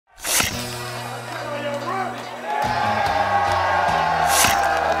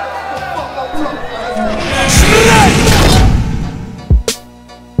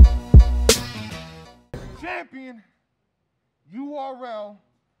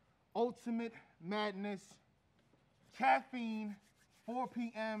Ultimate Madness. Caffeine, 4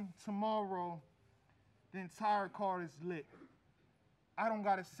 p.m. tomorrow. The entire card is lit. I don't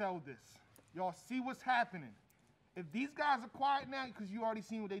gotta sell this. Y'all see what's happening. If these guys are quiet now, because you already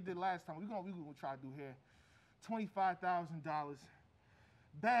seen what they did last time, we're gonna try to do here. $25,000.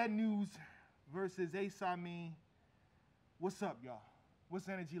 Bad News versus Amin. What's up, y'all? What's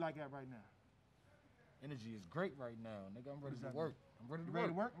the energy like at right now? Energy is great right now, nigga. I'm ready to work. I'm ready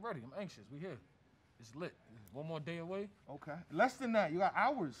to work. I'm ready. I'm anxious. We here. It's lit. One more day away. Okay. Less than that. You got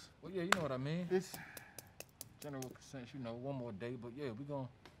hours. Well, yeah, you know what I mean. It's general consensus, you know, one more day. But yeah,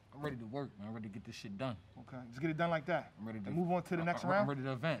 I'm ready to work, man. I'm ready to get this shit done. Okay. Just get it done like that. I'm ready to move on to the next round. I'm ready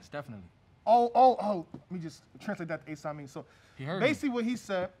to advance, definitely. Oh. Let me just translate that to Amin. So he heard basically me. What he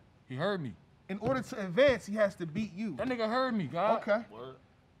said. He heard me. In order to advance, he has to beat you. That nigga heard me, God. Okay. Word.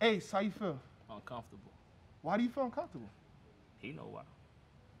 Ace, how you feel? Uncomfortable. Why do you feel uncomfortable? He know why.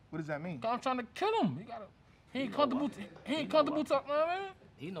 What does that mean? I'm trying to kill him. He ain't comfortable. He ain't comfortable talking, man.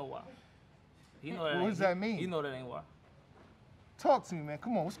 He know why. He know that. What does that mean? He know that ain't why. Talk to me, man.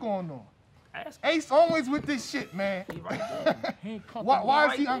 Come on, what's going on? Ask him. Ace always with this shit, man. He right there. He ain't comfortable.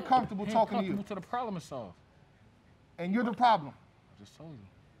 Why is he uncomfortable he talking to you? To the problem is solved. And you're the problem. I just told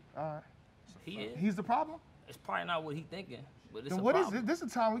you. All right. He is. He's the problem? It's probably not what he thinking, but it's then a what problem. is it? This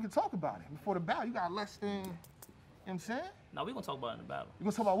is the time we can talk about it. Before the battle, you got less than, you know what I'm saying? No, we gonna talk about it in the battle. You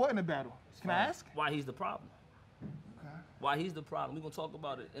gonna talk about what in the battle? Can I ask? Why he's the problem. Okay. Why he's the problem. We gonna talk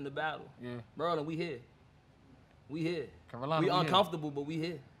about it in the battle. Yeah. Merlin, we here. We here. Carolina, we uncomfortable, but we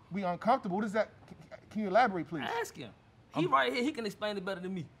here. We uncomfortable? What is that? Can you elaborate, please? Ask him. He right here. He can explain it better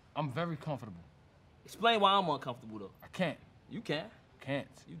than me. I'm very comfortable. Explain why I'm uncomfortable, though. I can't. You can. Can't.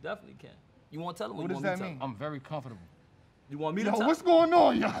 You definitely can. You want to tell him what or you does want that me to mean? tell him? I'm very comfortable. You want me to tell him? What's going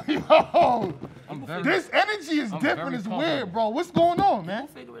on, yo? I'm very, this energy is different. It's weird, bro. What's going on, man? He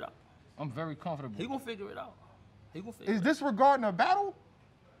gonna figure it out. I'm very comfortable. He gonna figure it out. He gonna figure it Is out. this regarding a battle?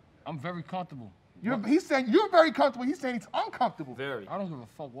 I'm very comfortable. He's saying you're very comfortable. He's saying he's uncomfortable. Very. I don't give a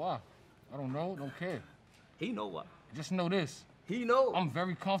fuck why. I don't know. Don't care. He know why. Just know this. He know. I'm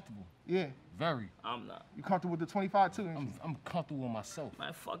very comfortable. Yeah. Very. I'm not. You comfortable with the 25 too? I'm comfortable with myself.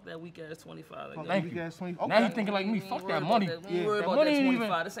 Man, fuck that weak ass 25. Like Thank you. Okay. Now you thinking like me. Fuck that money. That money ain't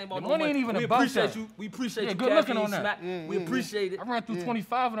even. This ain't about the money ain't even we about appreciate that. you. We appreciate you. Good looking on that. We appreciate it. I ran through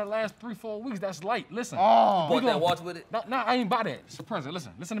 25 in the last 3-4 weeks. That's light. Listen. Oh. You bought that watch with it? No, I ain't buy that. It's a present.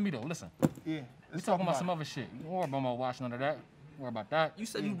 Listen to me though. Listen. Yeah. We talking about some other shit. You don't worry about my watch, none of that. Don't worry about that. You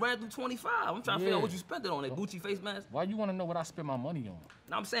said you ran through 25. I'm trying to figure out what you spent it on. That Gucci face mask. Why you want to know what I spend my money on?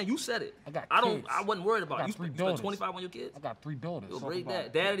 No, I'm saying you said it. I got kids. I wasn't worried about it. You spent 25 on your kids? I got 3 daughters. You'll break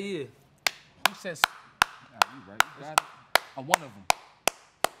that. Dad of the year. Who says? You right. You got it. I'm one of them.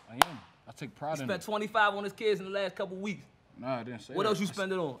 I am. I take pride in it. Spent 25 on his kids in the last couple weeks. Nah, I didn't say What that. else you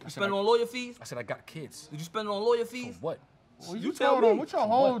spend it on? You spend it on lawyer fees? I said I got kids. Did you spend it on lawyer fees? For what? Well, you tell me. What y'all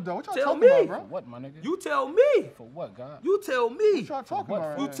hold though? What y'all Tell talking me. about, bro? For what, my nigga? You tell me. For what, God? You tell me. What y'all talking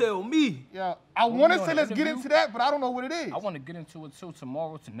about? You tell me. Yeah, I want to on say an let's get interview? into that, but I don't know what it is. I want to get into it too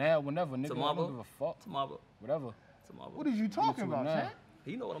tomorrow, to now, whenever, nigga. Tomorrow? I don't give a fuck. Tomorrow. Whatever. Tomorrow. What is you talking into it about, now. man?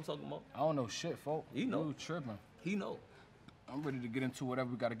 He know what I'm talking about. I don't know shit, folk. He know. You tripping. He know. I'm ready to get into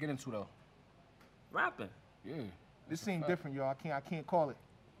whatever we got to get into, though. Rapping. Yeah. This seems different, y'all. I can't call it.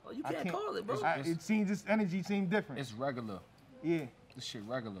 Oh, you can't call it, bro. It seems this energy seems different. It's regular. Yeah. This shit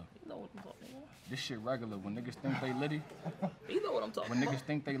regular. You know what I'm talking about. This shit regular. When niggas think they litty, He know what I'm talking when about. niggas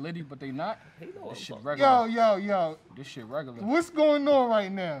think they litty, but they not, He know what this I'm shit talking regular. Yo. This shit regular. What's going on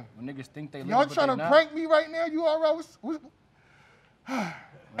right now? When niggas think they litty, Y'all but trying they to not. prank me right now? You all right?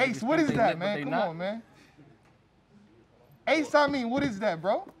 Ace, what think is they that, lit, but man? they Come not. on, man. Ace, I mean, what is that,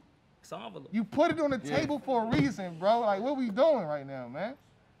 bro? It's an envelope. You put it on the table for a reason, bro. Like, what we doing right now, man?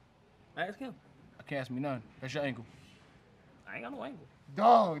 Ask him. I can't ask me none. That's your angle. I ain't got no angle.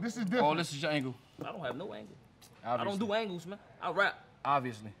 Dog, this is different. Oh, this is your angle. I don't have no angle. Obviously. I don't do angles, man. I rap.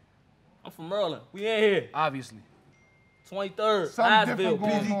 Obviously. I'm from Maryland. We in here. Obviously. 23rd, Something Hyattsville, different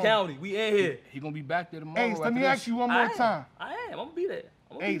going PG on. County. We in here. He gonna be back there tomorrow. Ace, let after me this. ask you one more time. I am. I'm gonna be there.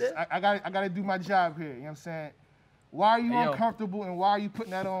 I'm gonna Ace, be there. I gotta do my job here. You know what I'm saying? Why are you Hey, yo. uncomfortable and why are you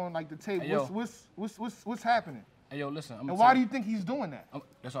putting that on like the table? Hey, yo. What's happening? Hey, yo, listen. And why do you think he's doing that?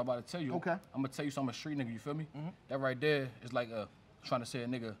 That's what I'm about to tell you. Okay. I'm gonna tell you something, a street nigga, you feel me? That right there is like trying to say a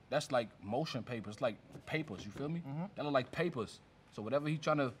nigga, that's like motion papers, like papers, you feel me? That look like papers. So whatever he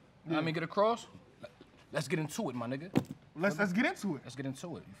trying to, get across, let's get into it, my nigga. Let's get into it. Let's get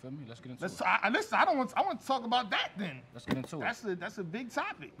into it, you feel me? Let's get into it. Listen, I want to talk about that then. Let's get into it. That's a big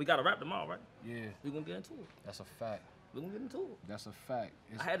topic. We gotta rap tomorrow, right? Yeah, We gonna get into it. that's a fact. We gonna get into it. That's a fact.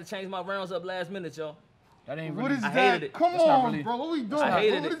 I had to change my rounds up last minute, y'all. That ain't What really. is I that? hated it. Come That's not on, really- bro. What we doing? I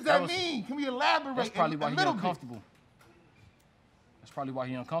hated What it. does That that was- mean? Can we elaborate That's probably why a he little bit? uncomfortable. That's probably why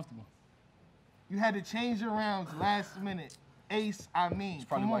he uncomfortable. You had to change your rounds last minute. Ace, Amin. That's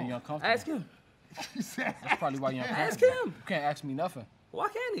probably Come why on. he uncomfortable. Ask him. You said- That's probably why you Ask uncomfortable. him. You can't ask me nothing. Why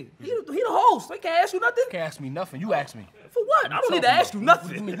can't he? He the host. He can't ask you nothing. You can't ask me nothing. You ask me. For what? I don't need to talking ask you about? nothing.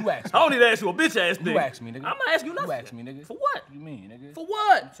 What do you mean you ask me? I don't need to ask you a bitch ass thing. You ask me, nigga. I'm not asking you nothing. You ask me, nigga. For what? What you mean, nigga? For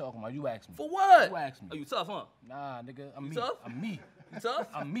what? You talking about? You ask me. For what? You ask me. Oh, you tough, huh? Nah, nigga. I'm me. tough? I'm me. You tough?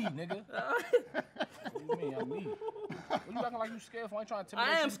 I'm me, nigga. What you mean? I'm me. What you acting like you scared for? I ain't trying to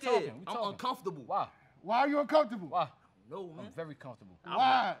intimidate I you. am We scared. talking. We I'm talking. uncomfortable. Why? Why are you uncomfortable? Why? No, man. I'm very comfortable.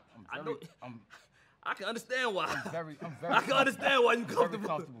 Why? I know. I'm I can understand why. very I can understand why you very comfortable.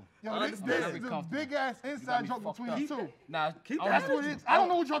 comfortable. Yo, I this understand. is a Comfortable. big ass You inside got me joke fucked between up. you two. Nah, Keep I don't that That's even- what it is. I don't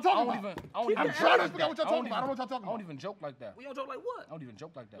know what y'all talking I about. don't I'm even trying to joke figure out like what y'all that. talking about. I don't know what y'all talking I don't about. even joke like that. We don't joke like what? I don't even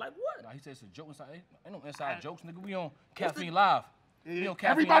joke like that. Like what? Nah, he said it's a joke inside. Ain't no inside jokes, nigga. We on Caffeine Live. We on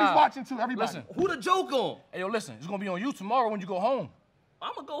Caffeine Everybody's Live. watching too. Everybody. Listen, Who the joke on? hey, yo, listen. It's gonna be on you tomorrow when you go home.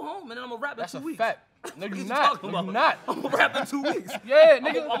 I'm gonna go home and then I'm gonna rap in That's 2 a weeks. fact. No, What you you not. talking No, you about? not. I'm gonna rap in 2 weeks. Yeah, I'm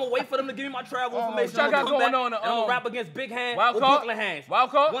nigga. gonna wait for them to give me my travel information. y'all I'm got gonna come going back, on, and I'm gonna rap against Big Hands Wild or card? Brooklyn Hands. Wild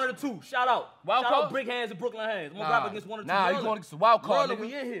card? One of the two. Shout out. Wild Shout out card? Big Hands and Brooklyn Hands. I'm gonna Nah, rap against one or two. nah, you Brother. going against the wild card, Brother, nigga.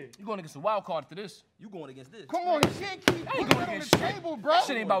 we in here. You going against the wild card after this. You going against this. Come on, you can't keep I ain't putting going that on against the shit. table, bro. That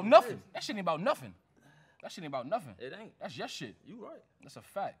shit ain't about nothing. That shit ain't about nothing. That shit ain't about nothing. It ain't. That's your shit. You right. That's a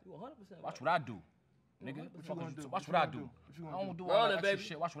fact. You 100% Watch right. what I do, nigga. What you gonna do? Watch What you what I gonna do. do? What you I gonna don't do? do all Brother, that extra baby.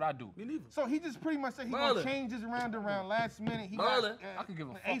 shit. Watch what I do. Me neither. So he just pretty much said he Brother. gonna change his round around last minute. He Brother. got I could give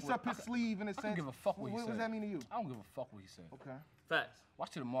a fuck ace what- up his sleeve in a sense. I don't give a fuck what he What said. does that mean to you? I don't give a fuck what he said. Okay. Facts.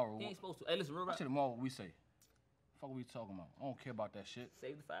 Watch it tomorrow. He ain't supposed to. Hey, listen, real Watch rap. it tomorrow what we say. Fuck what we talking about. I don't care about that shit.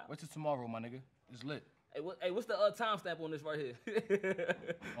 Save the file. Wait till tomorrow, my nigga. It's lit. Hey, what's the timestamp on this right here?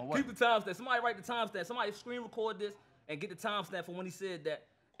 On what? Keep the timestamp. Somebody write the timestamp. Somebody screen record this and get the timestamp for when he said that.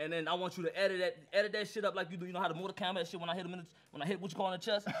 And then I want you to edit that shit up like you do. You know how to motor camera that shit when I hit him when I hit what you call in the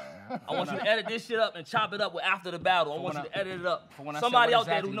chest. I want you to edit this shit up and chop it up with after the battle. I want you to edit it up. For when I said Somebody what out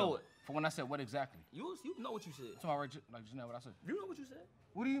there exactly, who know though. it. For when I said what exactly. You know what you said. Tomorrow, like just now what I said. You know what you said.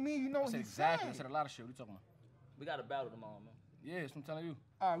 What do you mean? You know I what said he exactly. I said? said a lot of shit. What you talking about? We got a battle tomorrow, man. Yeah, that's what I'm telling you.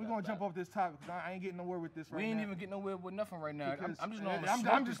 All right, we're gonna jump off this topic because I ain't getting nowhere with this right We ain't now. even getting nowhere with nothing right now. Because I'm just know I'm I'm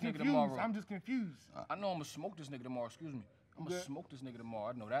smoke just this nigga confused. tomorrow. I'm just confused. I know I'm gonna smoke this nigga tomorrow. Excuse me. I'm gonna Okay. smoke this nigga tomorrow.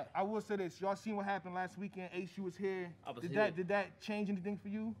 I know that. I will say this. Y'all seen what happened last weekend? Ace, you was here. I was did here. Did that change anything for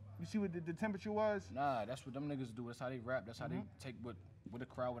you? You see what the temperature was? Nah, that's what them niggas do. That's how they rap. That's how they take with a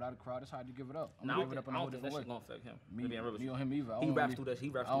crowd, without a crowd. That's how you give it up. I'm Nah, gonna give it up in a I whole don't think that different shit way. gonna affect him. Me, Being real with me you. or him either. I He don't raps really- through that shit. He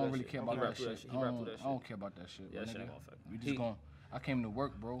raps I through don't that really shit. care He about raps that through that shit. shit. He raps through that I don't shit. care about that shit. Yeah, my that shit nigga. ain't gonna affect We him. just going. I came to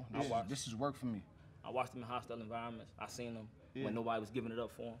work, bro. This is work for me. I watched him in hostile environments. I seen him Yeah. when nobody was giving it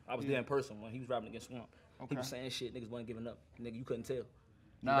up for him. I was there in person when he was rapping against Swamp. He was saying shit, niggas wasn't giving up. Nigga, you couldn't tell.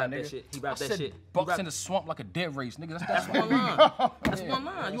 Nah, rapped nigga. that shit. He rapped I that said shit. Bucks He in the swamp like a dead race, nigga. That's That's one line. That's one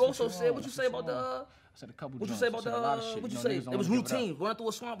line. that's You what also you said want. what you That's say what about you the. want. I said a couple What you jumps. say I about said the? a lot of shit. What you know, say? niggas don't It was wanna give routine. Running through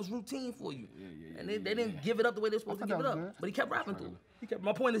a swamp was routine for you. yeah, And they didn't give it up the way they were supposed to thought give it that up. was good. But he kept rapping through.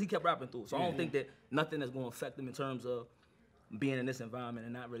 My point is he kept rapping through. So I don't think that nothing is going to affect him in terms of being in this environment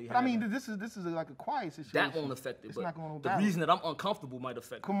and not really But I having. mean, this is like a quiet situation. that won't affect it. It's But not going to the battle. reason that I'm uncomfortable might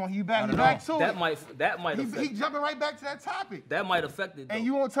affect it. Come on, you back, Not you at back all. to That might it. affect He jumping right back to that topic. That might affect it. Though. And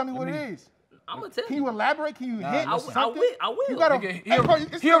you won't tell me what it is. I'm gonna tell Can you elaborate? Can you hit listen. something? I will. You gotta. Nigga, Hey, bro,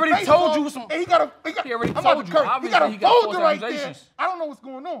 it's he already baseball, told you some- And he got a. He already I'm about told to you. curse. He Obviously, got a he got folder false right there. accusations. I don't know what's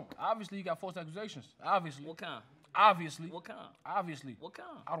going on. Obviously, you got false accusations. Obviously. What kind? Obviously. What kind? Obviously. What kind?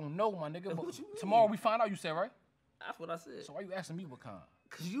 I don't know, my nigga. But What you mean? tomorrow we find out. You said right. That's what I said. So why you asking me what kind?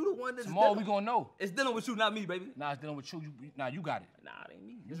 Cause you the one that's Tomorrow dealing, we gonna know. It's dealing with you, not me, baby. Nah, it's dealing with you. Nah, you got it. Nah, it ain't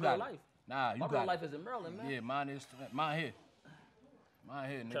me. You It's got real it. life. Nah, you My got real it. life is in Maryland, man. Yeah, mine is. Mine here. Mine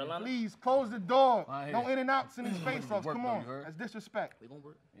here, nigga. Carolina. Please close the door. I hear No you. in and outs in these face-offs. work, Come though, on, you heard? that's disrespect. We gonna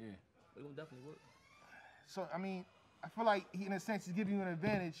work. Yeah. We gonna definitely work. So I mean, I feel like he, in a sense, he's giving you an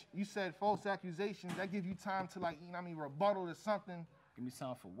advantage. You said false accusations. That give you time to like, you know, what I mean, rebuttal or something. Give me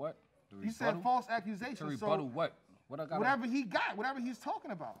time for what? To You said rebuttal? false To accusations. rebuttal So what? What I got? whatever he got, whatever he's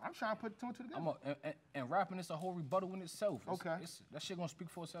talking about, I'm trying to put two and two together. And rapping is a whole rebuttal in itself. Okay. That shit gonna speak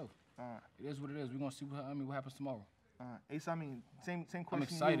for itself. All right, It is what it is. We're gonna see what happens tomorrow. all right. Ace, I mean, same question. I'm to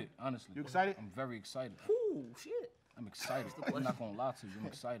excited, You. honestly. You excited? I'm very excited. Ooh, shit. I'm excited. I'm not gonna lie to you. I'm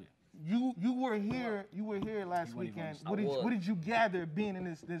excited. You were here. You were here last You wouldn't even weekend. understand. What did you gather being in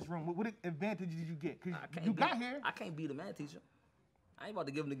this room? What advantage did you get? Cause I can't you be- got here. I can't be the man teacher. I ain't about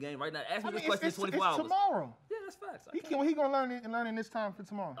to give him the game right now. Ask me I this mean, question in it's 24 hours. tomorrow. Yeah, that's facts. I He can't- can. He gonna learn it and learn in this time for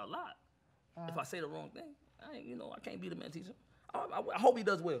tomorrow. a lot. If I say the wrong thing, I can't be the man teacher. I hope he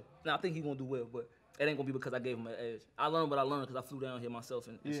does well. Now I think he's gonna do well, but it ain't gonna be because I gave him an edge. I learned what I learned because I flew down here myself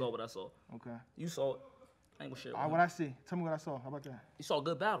and saw what I saw. Okay. You saw it. I ain't gonna share it. All right, what I see. Tell me what I saw. How about that? You saw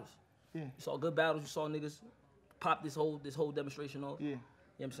good battles. Yeah. You saw good battles. You saw niggas pop this whole demonstration off. Yeah. You know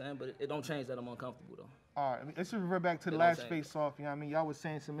what I'm saying? But it don't change that I'm uncomfortable though. All right, let's just revert back to the It last don't face off. You know what I mean? Y'all was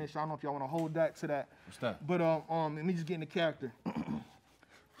saying some ish. I don't know if y'all want to hold that to that. What's that? But let me just get in the character.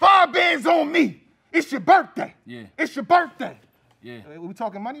 5 bands on me. It's your birthday. Yeah. It's your birthday. Yeah. We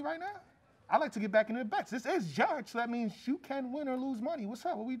talking money right now? I like to get back into the bets. This is judge, so that means you can win or lose money. What's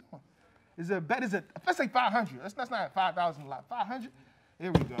up? What we doing? Is it a bet? Is it? Let's say 500. That's not 5,000 a lot. 500.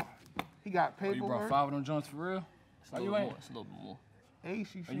 Here we go. He got Oh, you paperwork. brought 5 of them joints for real? It's a little more. It's a little bit more. Hey,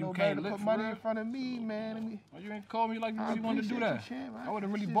 she you know can't better to look put for money real? in front of me, man. Oh, you ain't called me like you I really wanted to do appreciate that. you, champ. I would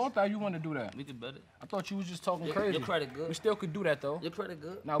have really Just- bought that. You wanted to do that. We could bet it. I thought you was just talking Your crazy. credit good. We still could do that though. Your credit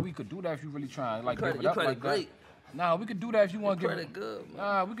good. Nah, we could do that if you really trying. Like credit- give it your up credit like great. that. Nah, we could do that if you want to Your give it. credit good, man.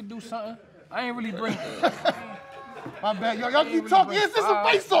 Nah, we could do something. I ain't really bring. My bad. Y'all keep really talking. bring Yes, this is a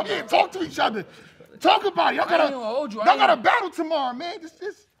 5. face off. Yeah, talk to each other. Talk about it. Y'all I ain't gotta, gonna hold you. y'all I got a ain't- battle tomorrow, man. Just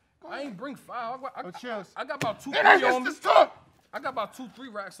I ain't bring 5. cheers. I got about 2, Hey, 3 on me. just talk. I got about 2, 3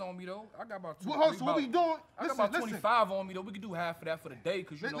 racks on me though. I got about 2. Well, three, so what we about- doing? I got Listen, about listen. 25 on me though. We could do half of that for the day,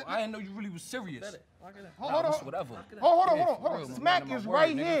 cause you know I didn't know you really was serious. Bet it. Lock it in. Hold on. Whatever. Hold on. Yeah, Hold for on. real, man. Smack Man, is my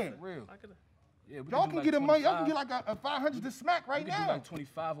right word, nigga, here. for real. Lock it in. Yeah, we Y'all do can like get a money. Y'all can 25. get like a 500 to smack right We could do now. like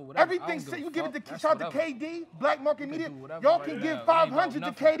 25 or whatever. Everything set. set. You give it to That's shout out to whatever. KD, Black Market can Media. do whatever Y'all right can now. give It ain't about 500 to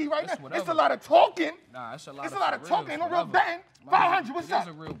nothing. KD right It's now. whatever. It's a lot of talking. Nah, it's a lot. It's a lot of for talking. real, No it's real whatever. betting. My 500. nigga, What's it up? is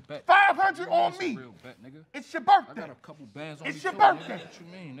a real bet. 500 on It's a me. real bet, nigga. It's your I birthday. got a couple bands on It's me your too, birthday. Nigga. What you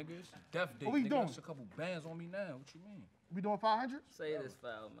mean, nigga? It's death day. What we nigga. doing? It's a couple bands on me now. What you mean? We doing 500? Say this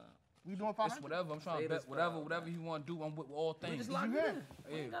foul, man. We doing It's 500? whatever. I'm trying Say to bet this whatever, foul, whatever you want to do. I'm with all We things. just locked You it had.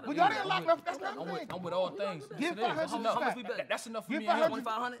 in. Yeah. Well, y'all didn't lock up. That's not I'm the with, thing. I'm with all things. Give Yes, it is. 500 That's to enough. Smack. We bet. That's enough for Give me and him.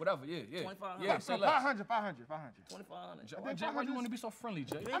 2,500? Whatever. Yeah. 2,500. Yeah. Say less. 500. 2,500. Jay, why you want to be so friendly,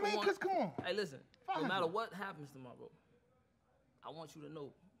 Jay? I mean, because come on. Hey, listen. 500. No matter what happens tomorrow, I want you to know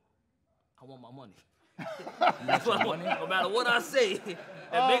I want my money. That's what I want. No matter what I say,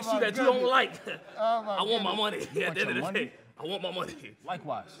 and make sure my that you don't goodness. like. Oh, my I want my goodness. money. At the end of your the money? day, I want my money.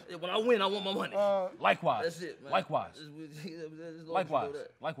 Likewise. When I win, I want my money. Likewise. That's it, man. Likewise. Just Likewise.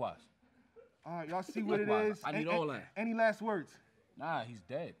 Likewise. All right, y'all see what it Likewise. is. I need all that. Any last words? Nah, he's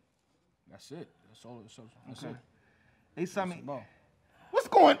dead. That's it. That's all. That's it. Ace, I mean, Ball. what's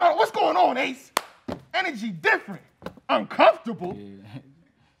going on? What's going on, Ace? Energy different. Uncomfortable.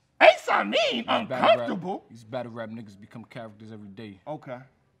 Yeah. Ace, I mean, uncomfortable. These battle rap niggas become characters every day. Okay.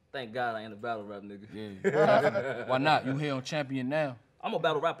 Thank God I ain't a battle rap nigga. Yeah. Why not? You here on Champion now? I'm a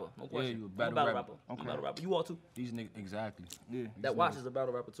battle rapper. No question. you a I'm battle a battle rapper. rapper. I'm a battle rapper. You are too. These niggas, exactly. Yeah. That watch is a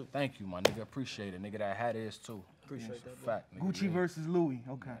battle rapper too. Thank you, my nigga. Appreciate it, nigga. That hat is too. Appreciate that, bro. Fact, nigga. Gucci yeah. versus Louis.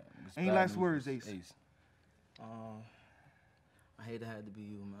 Okay. It's Any bad last news. words, Ace? I hate it had to be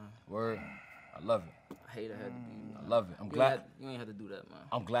you, man. Word. I love it. I hate it had to be you. I love it. I'm glad. You ain't had to do that, man.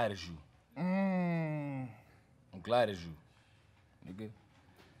 I'm glad it's you. I'm glad it's you, nigga.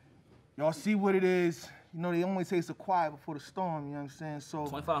 Y'all see what it is. You know, they always say it's a quiet before the storm, you know what I'm saying? So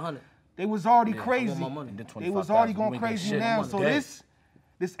 2,500. they was already Yeah, I crazy. want my money. And then They was already 25,000. going You ain't getting crazy shit. now. I'm So dead.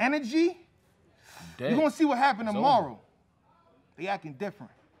 this energy, Dead. you're gonna see what happened It's tomorrow. They acting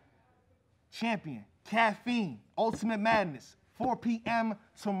different. Champion, Caffeine, Ultimate Madness, 4 p.m.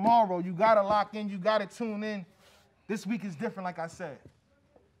 tomorrow. You gotta lock in, you gotta tune in. This week is different, like I said.